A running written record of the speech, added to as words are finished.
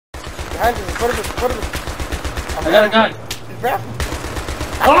Behind him, in front of him, in front of him. I got a guy. He's rapping.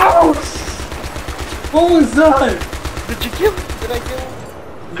 Oh! What was that? Did you kill him? Did I kill him?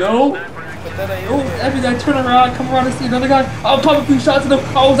 No. But then I No, every time I turn around, come around and see another guy. I'll pop a few shots at him.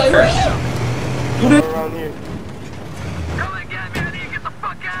 I was like, Come around here.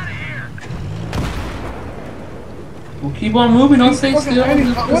 We'll keep on moving, don't stay Fucking still. Eddie,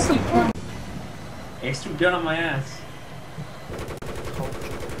 Just what the fuck? Hey, stoop down on my ass.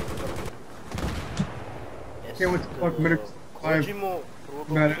 Okay, what the fuck, medic 5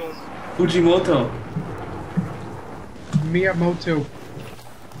 minutes. Fujimoto. Miyamoto.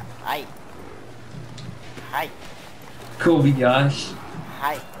 Hi. Hi. Kobayashi.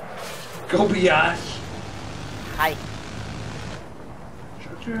 Hi. Kobayashi. Hi.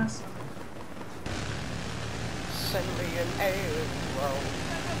 Shut your ass up. Send me an arrow.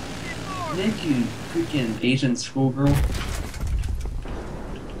 Nick, you freaking Asian schoolgirl.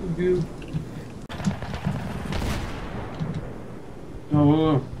 Dude. Oh,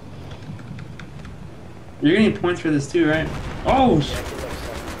 whoa. You're gonna need points for this too, right? Oh!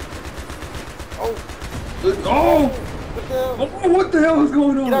 Oh! Oh! What the hell? Oh, what the hell is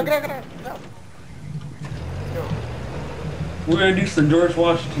going on? Get out, get out, get out! Go. We're gonna do some George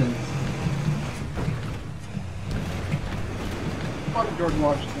Washington. Fuck George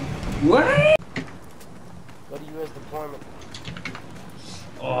Washington. What? Go to U.S. deployment.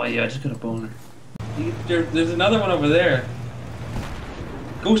 Oh yeah, I just got a boner. There's another one over there.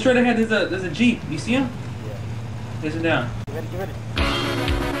 Go straight ahead. There's a Jeep. You see him? Yeah. Chase him down. Get ready, get ready.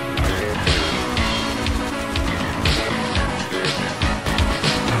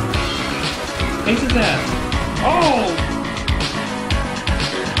 Chase his ass. Oh!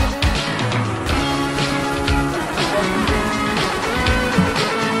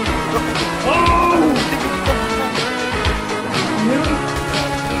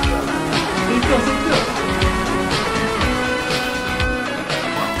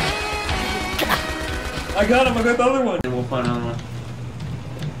 I got him, I got the other one. And we'll find another one.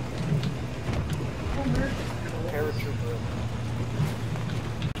 Paratrooper.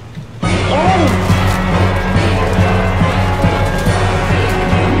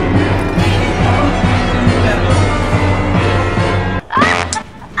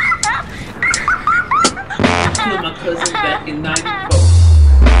 Killed my cousin back in '94.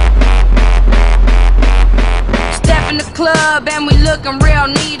 In the club and we looking real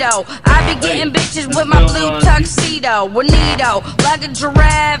neato. I be getting bitches with my blue tuxedo. Juanito, like a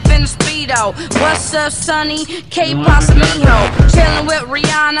giraffe in a speedo. What's up, Sonny? K-Pasta-Mijo. Chillin' with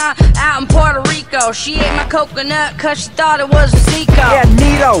Rihanna out in Puerto Rico. She ate my coconut cause she thought it was a Zico. Yeah,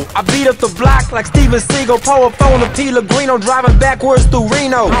 Nito, I beat up the block like Steven Seagal. Pour a phone of Pellegrino, driving backwards through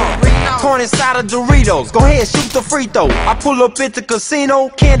Reno. Torn inside of Doritos, go ahead, shoot the free throw. I pull up at the casino,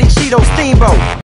 candy Cheeto steamboat.